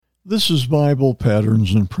This is Bible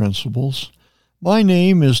Patterns and Principles. My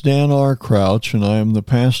name is Dan R. Crouch, and I am the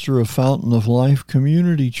pastor of Fountain of Life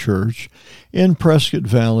Community Church in Prescott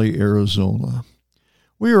Valley, Arizona.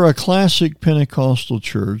 We are a classic Pentecostal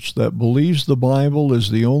church that believes the Bible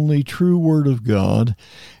is the only true Word of God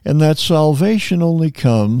and that salvation only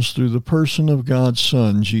comes through the person of God's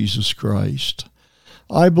Son, Jesus Christ.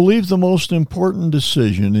 I believe the most important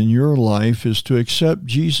decision in your life is to accept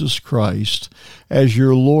Jesus Christ as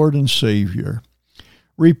your Lord and Savior.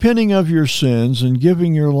 Repenting of your sins and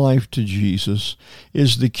giving your life to Jesus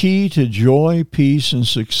is the key to joy, peace, and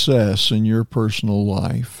success in your personal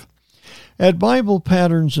life. At Bible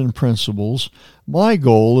Patterns and Principles, my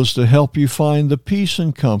goal is to help you find the peace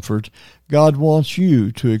and comfort God wants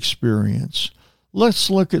you to experience. Let's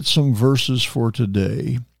look at some verses for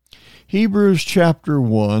today. Hebrews chapter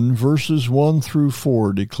 1, verses 1 through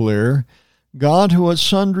 4 declare, God, who at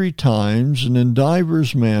sundry times and in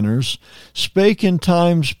divers manners spake in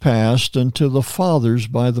times past unto the fathers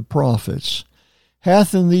by the prophets,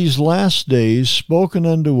 hath in these last days spoken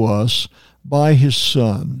unto us by his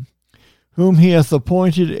Son, whom he hath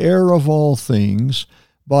appointed heir of all things,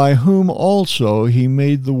 by whom also he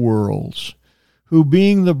made the worlds, who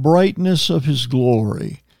being the brightness of his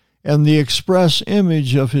glory, and the express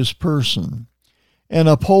image of his person, and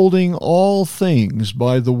upholding all things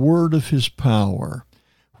by the word of his power,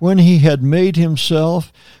 when he had made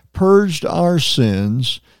himself, purged our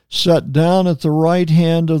sins, sat down at the right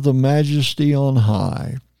hand of the Majesty on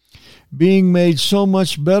high, being made so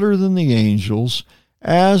much better than the angels,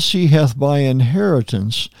 as he hath by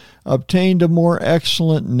inheritance obtained a more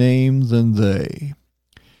excellent name than they.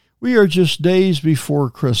 We are just days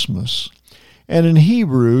before Christmas, and in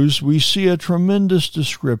Hebrews we see a tremendous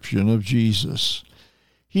description of Jesus.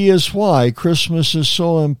 He is why Christmas is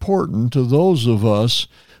so important to those of us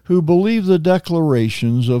who believe the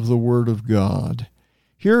declarations of the Word of God.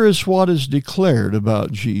 Here is what is declared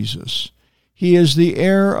about Jesus. He is the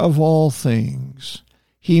heir of all things.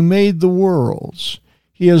 He made the worlds.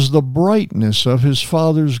 He is the brightness of his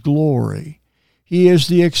Father's glory. He is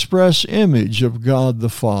the express image of God the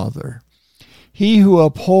Father. He who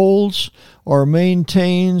upholds or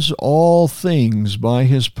maintains all things by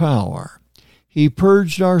his power. He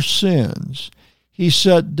purged our sins. He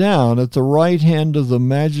sat down at the right hand of the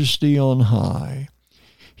Majesty on high.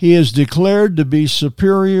 He is declared to be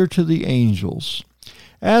superior to the angels.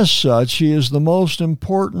 As such, he is the most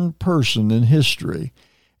important person in history,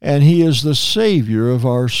 and he is the Savior of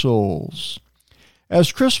our souls.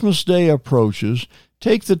 As Christmas Day approaches,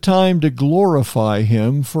 take the time to glorify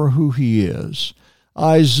him for who he is.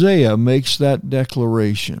 Isaiah makes that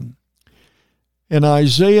declaration. In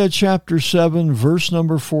Isaiah chapter 7, verse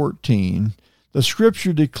number 14, the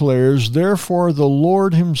scripture declares, Therefore the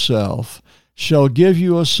Lord himself shall give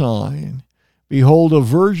you a sign. Behold, a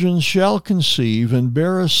virgin shall conceive and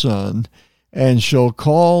bear a son, and shall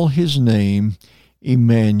call his name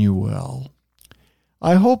Emmanuel.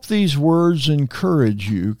 I hope these words encourage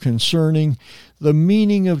you concerning the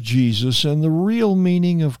meaning of Jesus and the real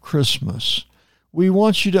meaning of Christmas. We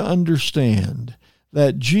want you to understand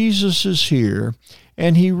that Jesus is here,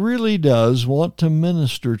 and he really does want to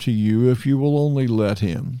minister to you if you will only let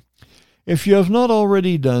him. If you have not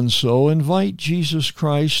already done so, invite Jesus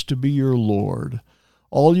Christ to be your Lord.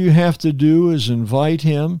 All you have to do is invite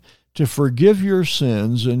him to forgive your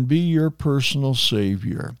sins and be your personal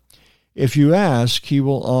Savior. If you ask, he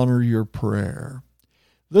will honor your prayer.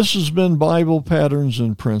 This has been Bible Patterns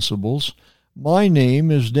and Principles. My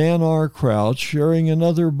name is Dan R. Crouch, sharing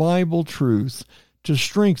another Bible truth to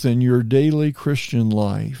strengthen your daily Christian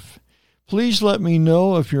life. Please let me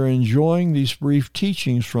know if you're enjoying these brief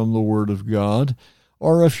teachings from the Word of God,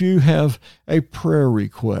 or if you have a prayer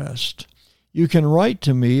request. You can write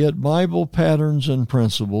to me at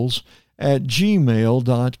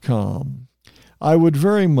BiblePatternsandPrinciples@gmail.com. I would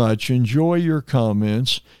very much enjoy your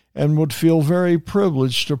comments and would feel very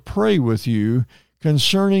privileged to pray with you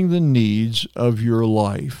concerning the needs of your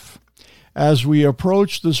life. As we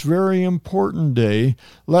approach this very important day,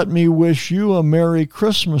 let me wish you a Merry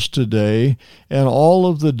Christmas today and all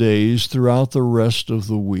of the days throughout the rest of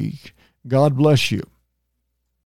the week. God bless you.